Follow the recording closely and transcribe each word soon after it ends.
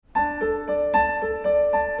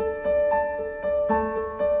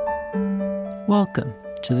Welcome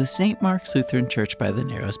to the St. Mark's Lutheran Church by the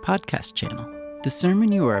Narrows podcast channel. The sermon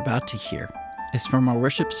you are about to hear is from our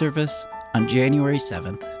worship service on January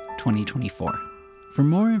 7th, 2024. For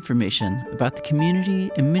more information about the community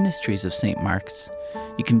and ministries of St. Mark's,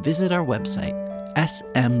 you can visit our website,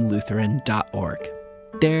 smlutheran.org.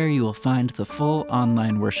 There you will find the full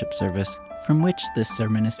online worship service from which this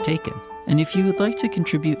sermon is taken. And if you would like to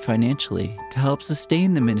contribute financially to help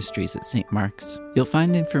sustain the ministries at St. Mark's, you'll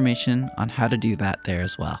find information on how to do that there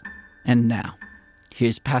as well. And now,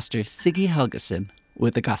 here's Pastor Sigi Helgeson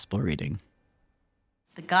with the Gospel reading.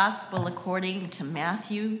 The Gospel according to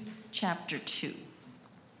Matthew chapter 2.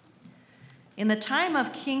 In the time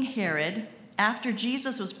of King Herod, after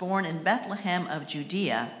Jesus was born in Bethlehem of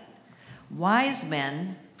Judea, wise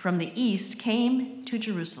men from the east came to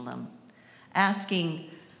Jerusalem, asking,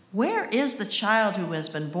 "Where is the child who has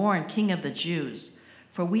been born King of the Jews?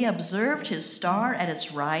 For we observed his star at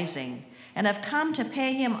its rising and have come to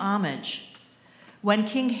pay him homage." When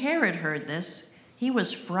King Herod heard this, he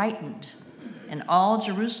was frightened, and all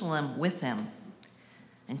Jerusalem with him.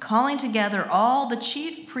 And calling together all the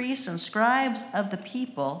chief priests and scribes of the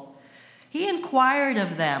people, he inquired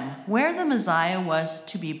of them where the Messiah was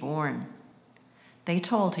to be born. They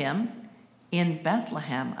told him, "In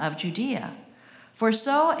Bethlehem of Judea. For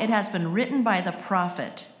so it has been written by the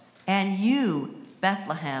prophet, 'And you,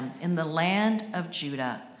 Bethlehem, in the land of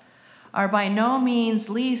Judah, are by no means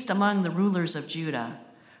least among the rulers of Judah,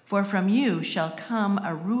 for from you shall come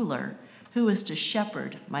a ruler who is to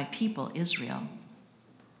shepherd my people Israel.'"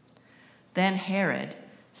 Then Herod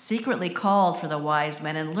secretly called for the wise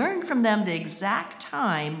men and learned from them the exact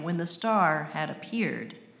time when the star had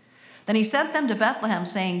appeared. Then he sent them to Bethlehem,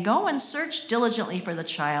 saying, "Go and search diligently for the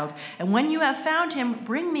child, and when you have found him,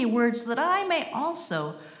 bring me word so that I may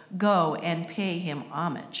also go and pay him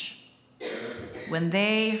homage." When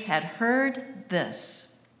they had heard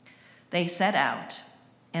this, they set out,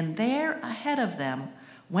 and there ahead of them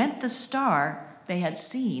went the star they had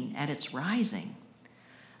seen at its rising,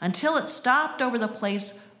 until it stopped over the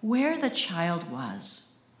place where the child was.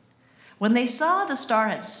 When they saw the star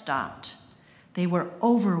had stopped, they were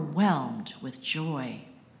overwhelmed with joy.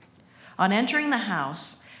 On entering the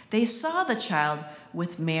house, they saw the child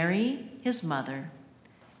with Mary, his mother,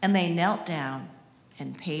 and they knelt down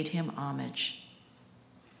and paid him homage.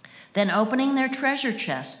 Then opening their treasure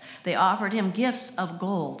chests, they offered him gifts of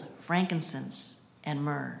gold, frankincense, and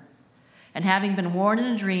myrrh. And having been warned in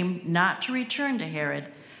a dream not to return to Herod,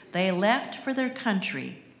 they left for their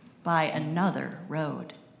country by another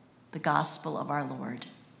road. The Gospel of our Lord.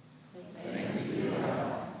 Thanks be to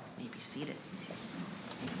God. You may be seated.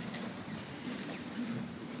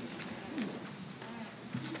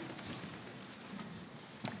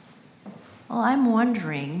 Well, I'm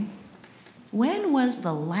wondering, when was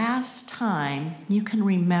the last time you can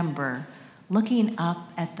remember looking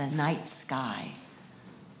up at the night sky,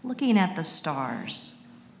 looking at the stars?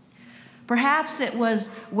 Perhaps it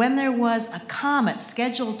was when there was a comet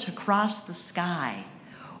scheduled to cross the sky.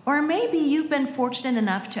 Or maybe you've been fortunate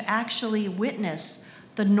enough to actually witness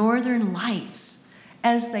the northern lights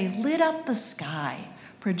as they lit up the sky,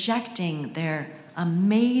 projecting their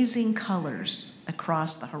amazing colors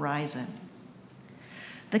across the horizon.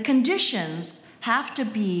 The conditions have to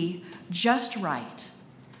be just right.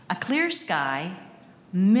 A clear sky,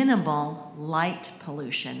 minimal light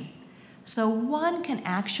pollution, so one can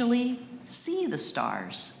actually see the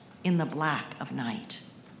stars in the black of night.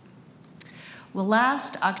 Well,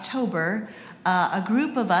 last October, a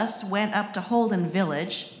group of us went up to Holden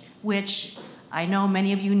Village, which I know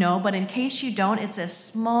many of you know, but in case you don't, it's a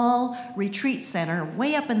small retreat center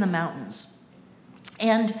way up in the mountains.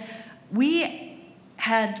 And we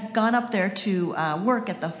had gone up there to work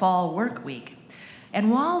at the fall work week. And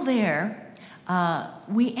while there,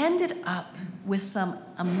 we ended up with some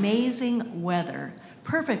amazing weather,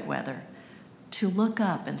 perfect weather, to look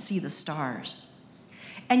up and see the stars.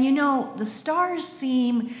 And you know, the stars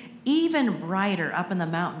seem even brighter up in the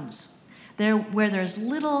mountains, where there's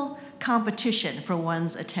little competition for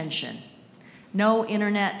one's attention. No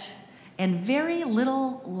internet and very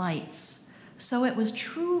little lights, so it was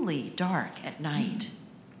truly dark at night.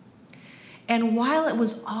 And while it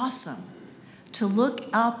was awesome to look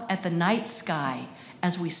up at the night sky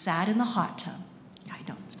as we sat in the hot tub, I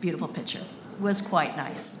know, it's a beautiful picture, it was quite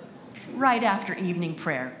nice. Right after evening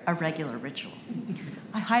prayer, a regular ritual.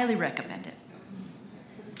 I highly recommend it.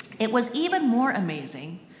 It was even more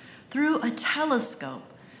amazing through a telescope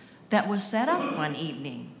that was set up one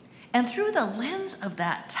evening. And through the lens of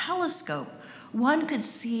that telescope, one could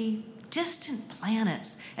see distant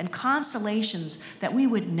planets and constellations that we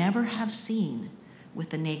would never have seen with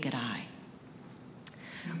the naked eye.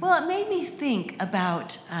 Well, it made me think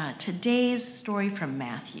about today's story from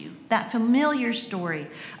Matthew, that familiar story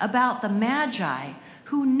about the Magi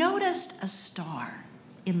who noticed a star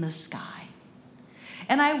in the sky.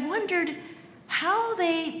 And I wondered how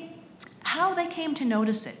they came to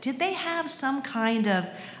notice it. Did they have some kind of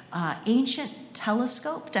ancient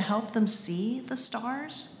telescope to help them see the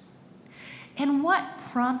stars? And what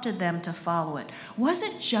prompted them to follow it? Was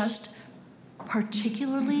it just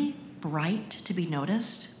particularly bright to be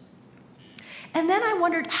noticed? And then I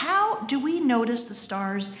wondered, how do we notice the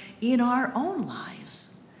stars in our own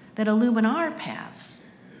lives that illumine our paths?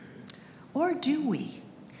 Or do we?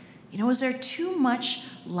 Is there too much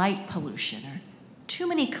light pollution or too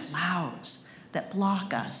many clouds that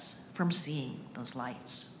block us from seeing those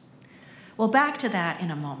lights? Well, back to that in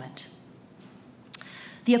a moment.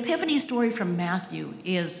 The Epiphany story from Matthew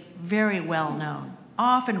is very well known,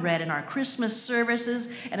 often read in our Christmas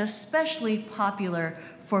services, and especially popular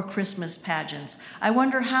for Christmas pageants. I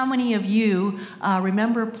wonder how many of you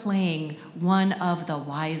remember playing one of the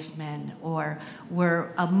wise men or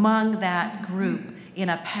were among that group in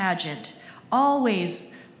a pageant,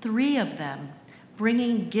 always 3 of them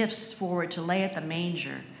bringing gifts forward to lay at the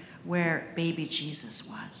manger where baby Jesus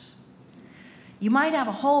was. You might have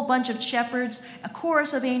a whole bunch of shepherds, a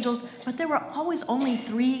chorus of angels, but there were always only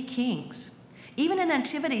 3 kings. Even in a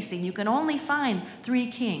nativity scene, you can only find 3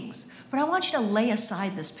 kings. But I want you to lay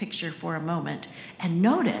aside this picture for a moment and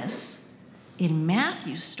notice in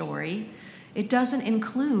Matthew's story, it doesn't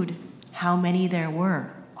include how many there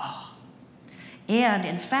were. And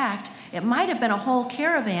in fact, it might have been a whole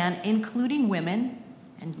caravan, including women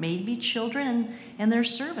and maybe children and their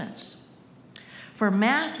servants. For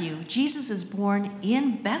Matthew, Jesus is born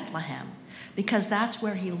in Bethlehem because that's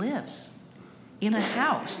where he lives, in a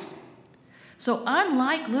house. So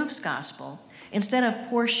unlike Luke's gospel, instead of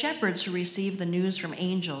poor shepherds who receive the news from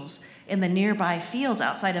angels in the nearby fields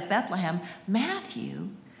outside of Bethlehem, Matthew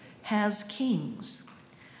has kings,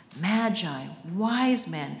 magi, wise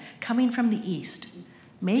men coming from the east,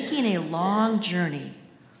 making a long journey,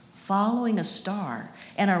 following a star,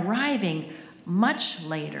 and arriving much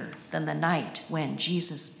later than the night when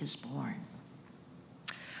Jesus is born.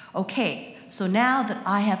 Okay, so now that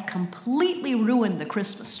I have completely ruined the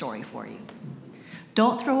Christmas story for you,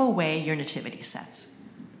 don't throw away your nativity sets.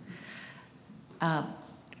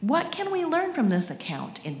 What can we learn from this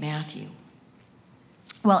account in Matthew?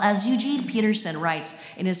 Well, as Eugene Peterson writes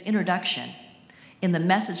in his introduction in the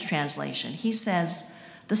Message translation, he says,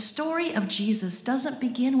 the story of Jesus doesn't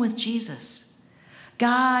begin with Jesus.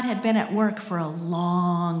 God had been at work for a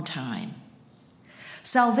long time.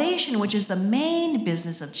 Salvation, which is the main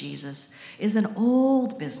business of Jesus, is an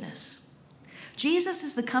old business. Jesus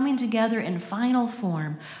is the coming together in final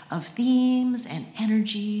form of themes and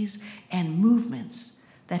energies and movements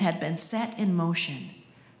that had been set in motion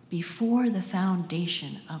before the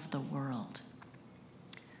foundation of the world.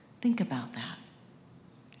 Think about that.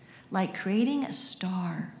 Like creating a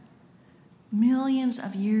star millions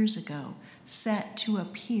of years ago, set to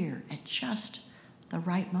appear at just the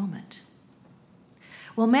right moment.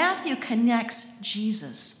 Well, Matthew connects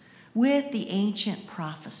Jesus with the ancient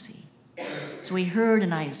prophecy. So we heard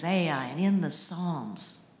in Isaiah and in the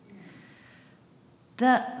Psalms.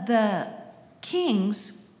 The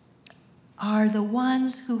kings are the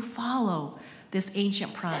ones who follow this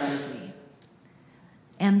ancient prophecy.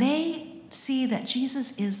 And they see that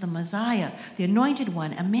Jesus is the Messiah, the anointed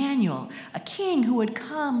one, Emmanuel, a king who would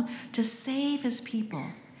come to save his people,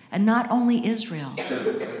 and not only Israel,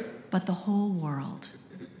 but the whole world.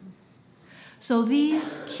 So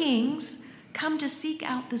these kings come to seek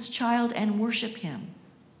out this child and worship him.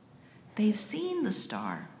 They've seen the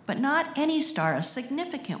star, but not any star, a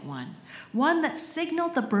significant one that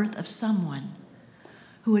signaled the birth of someone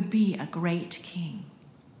who would be a great king.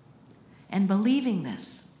 And believing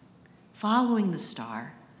this, following the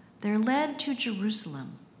star, they're led to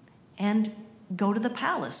Jerusalem and go to the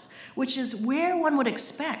palace, which is where one would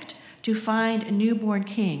expect to find a newborn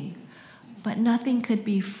king, but nothing could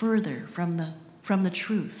be further from the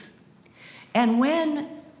truth. And when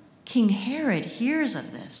King Herod hears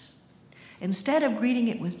of this, instead of greeting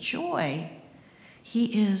it with joy, he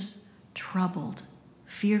is troubled,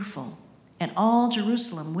 fearful, and all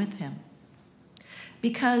Jerusalem with him.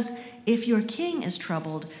 Because if your king is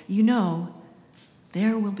troubled, you know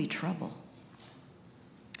there will be trouble.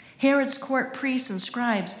 Herod's court priests and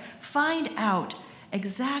scribes find out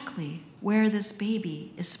exactly where this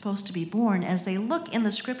baby is supposed to be born as they look in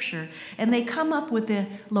the scripture, and they come up with the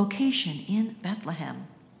location in Bethlehem.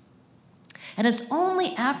 And it's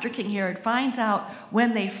only after King Herod finds out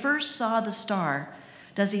when they first saw the star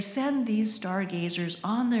does he send these stargazers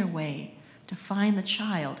on their way to find the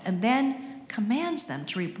child and then commands them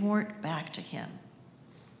to report back to him.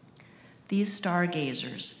 These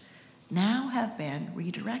stargazers now have been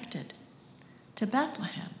redirected to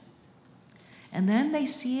Bethlehem. And then they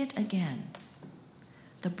see it again.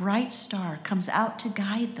 The bright star comes out to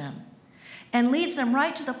guide them and leads them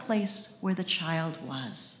right to the place where the child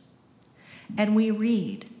was. And we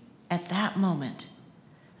read, at that moment,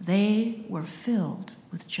 they were filled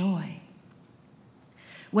with joy.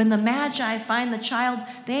 When the Magi find the child,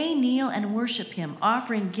 they kneel and worship him,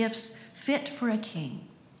 offering gifts fit for a king.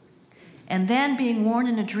 And then, being warned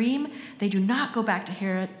in a dream, they do not go back to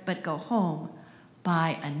Herod, but go home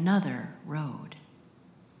by another road.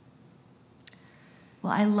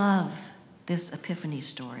 Well, I love this Epiphany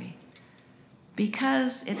story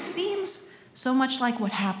because it seems so much like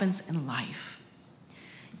what happens in life.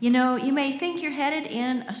 You know, you may think you're headed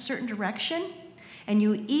in a certain direction, and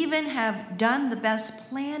you even have done the best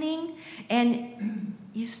planning, and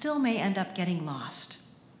you still may end up getting lost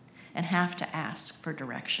and have to ask for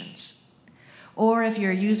directions. Or if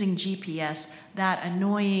you're using GPS, that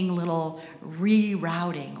annoying little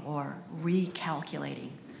rerouting or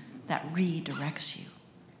recalculating that redirects you.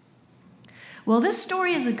 Well, this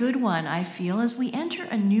story is a good one, I feel, as we enter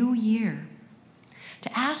a new year,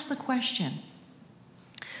 to ask the question,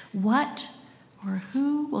 what or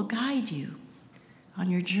who will guide you on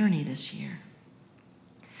your journey this year?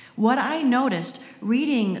 What I noticed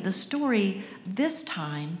reading the story this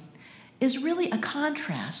time is really a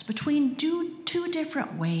contrast between two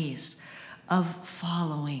different ways of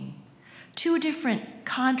following, two different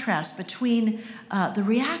contrasts between the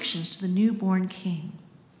reactions to the newborn king,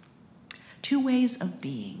 two ways of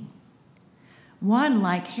being. One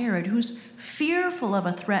like Herod, who's fearful of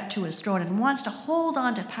a threat to his throne and wants to hold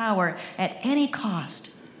on to power at any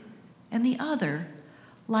cost. And the other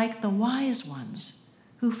like the wise ones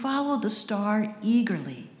who followed the star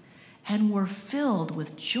eagerly and were filled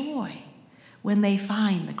with joy when they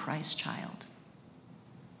find the Christ child.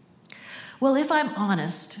 Well, if I'm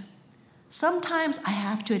honest, sometimes I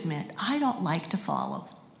have to admit I don't like to follow.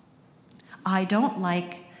 I don't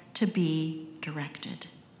like to be directed.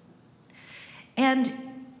 And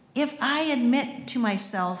if I admit to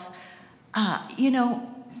myself, I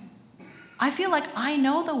feel like I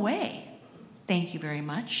know the way. Thank you very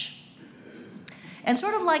much. And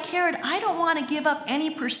sort of like Herod, I don't want to give up any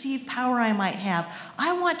perceived power I might have.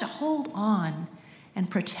 I want to hold on and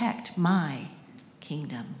protect my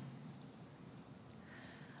kingdom.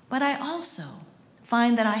 But I also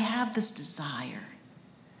find that I have this desire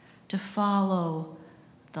to follow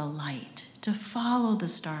the light, to follow the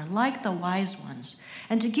star like the wise ones,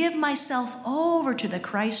 and to give myself over to the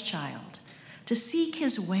Christ child, to seek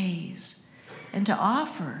his ways, and to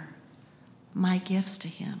offer my gifts to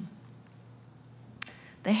him.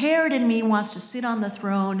 The Herod in me wants to sit on the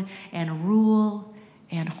throne and rule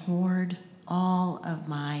and hoard all of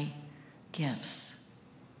my gifts.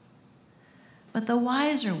 But the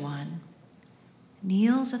wiser one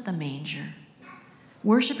kneels at the manger,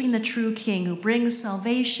 worshiping the true King who brings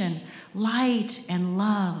salvation, light, and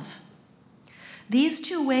love. These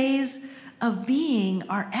two ways of being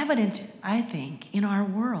are evident, I think, in our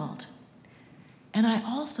world. And I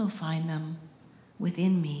also find them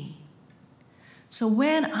within me. So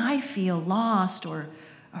when I feel lost or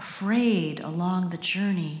afraid along the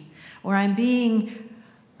journey, or I'm being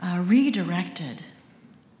redirected,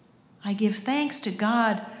 I give thanks to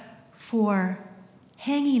God for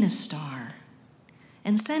hanging a star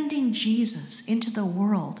and sending Jesus into the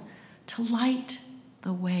world to light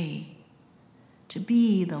the way, to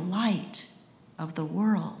be the light of the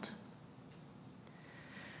world.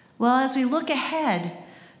 Well, as we look ahead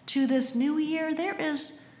to this new year, there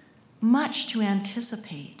is much to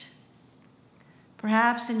anticipate.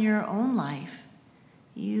 Perhaps in your own life,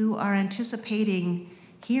 you are anticipating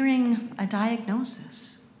hearing a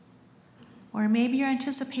diagnosis, or maybe you're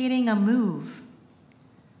anticipating a move,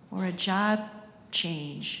 or a job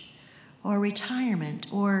change, or retirement,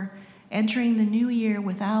 or entering the new year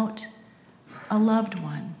without a loved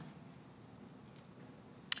one.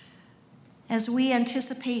 As we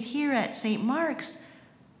anticipate here at St. Mark's,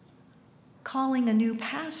 calling a new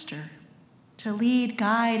pastor to lead,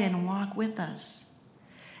 guide, and walk with us.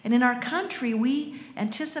 And in our country, we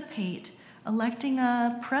anticipate electing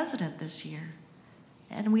a president this year,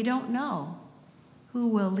 and we don't know who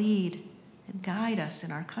will lead and guide us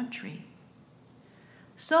in our country.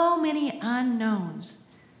 So many unknowns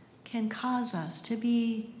can cause us to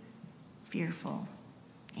be fearful,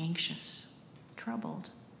 anxious, troubled.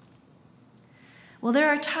 Well, there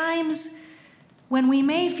are times When we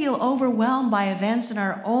may feel overwhelmed by events in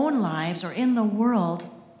our own lives or in the world,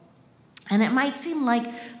 and it might seem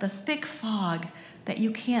like the thick fog that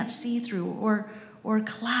you can't see through, or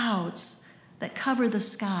clouds that cover the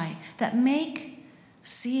sky that make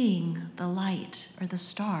seeing the light or the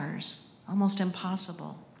stars almost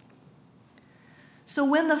impossible. So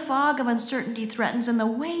when the fog of uncertainty threatens and the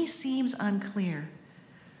way seems unclear,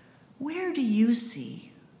 where do you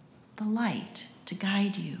see the light to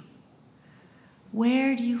guide you?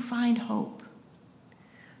 Where do you find hope?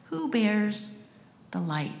 Who bears the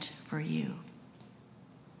light for you?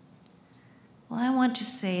 Well, I want to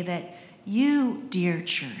say that you, dear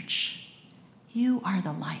church, you are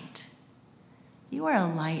the light. You are a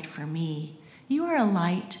light for me. You are a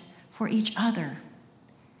light for each other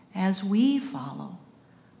as we follow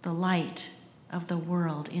the light of the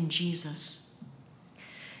world in Jesus.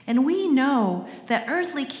 And we know that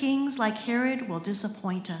earthly kings like Herod will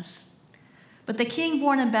disappoint us, but the King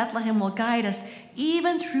born in Bethlehem will guide us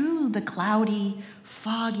even through the cloudy,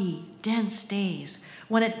 foggy, dense days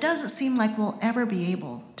when it doesn't seem like we'll ever be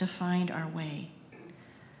able to find our way.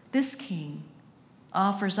 This King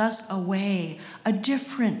offers us a way, a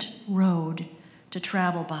different road to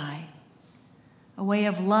travel by. A way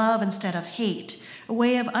of love instead of hate, a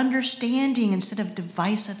way of understanding instead of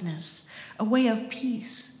divisiveness, a way of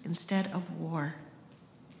peace instead of war.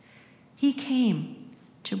 He came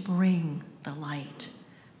to bring the light,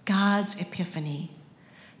 God's epiphany,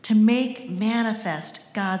 to make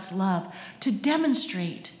manifest God's love, to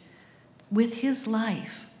demonstrate with his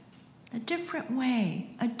life a different way,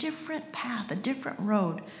 a different path, a different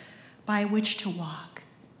road by which to walk,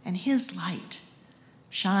 and his light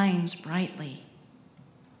shines brightly.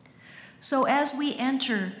 So as we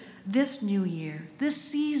enter this new year, this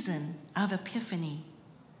season of Epiphany,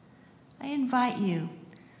 I invite you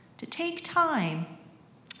to take time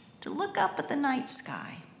to look up at the night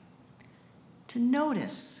sky, to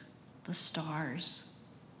notice the stars,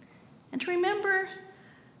 and to remember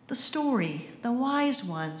the story, the wise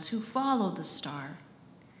ones who followed the star.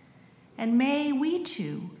 And may we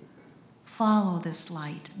too follow this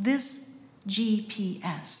light, this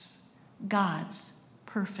GPS, God's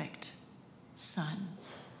perfect Son,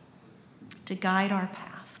 to guide our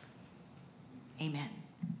path. Amen.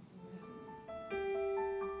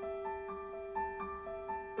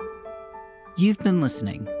 You've been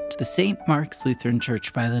listening to the St. Mark's Lutheran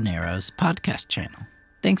Church by the Narrows podcast channel.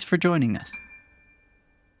 Thanks for joining us.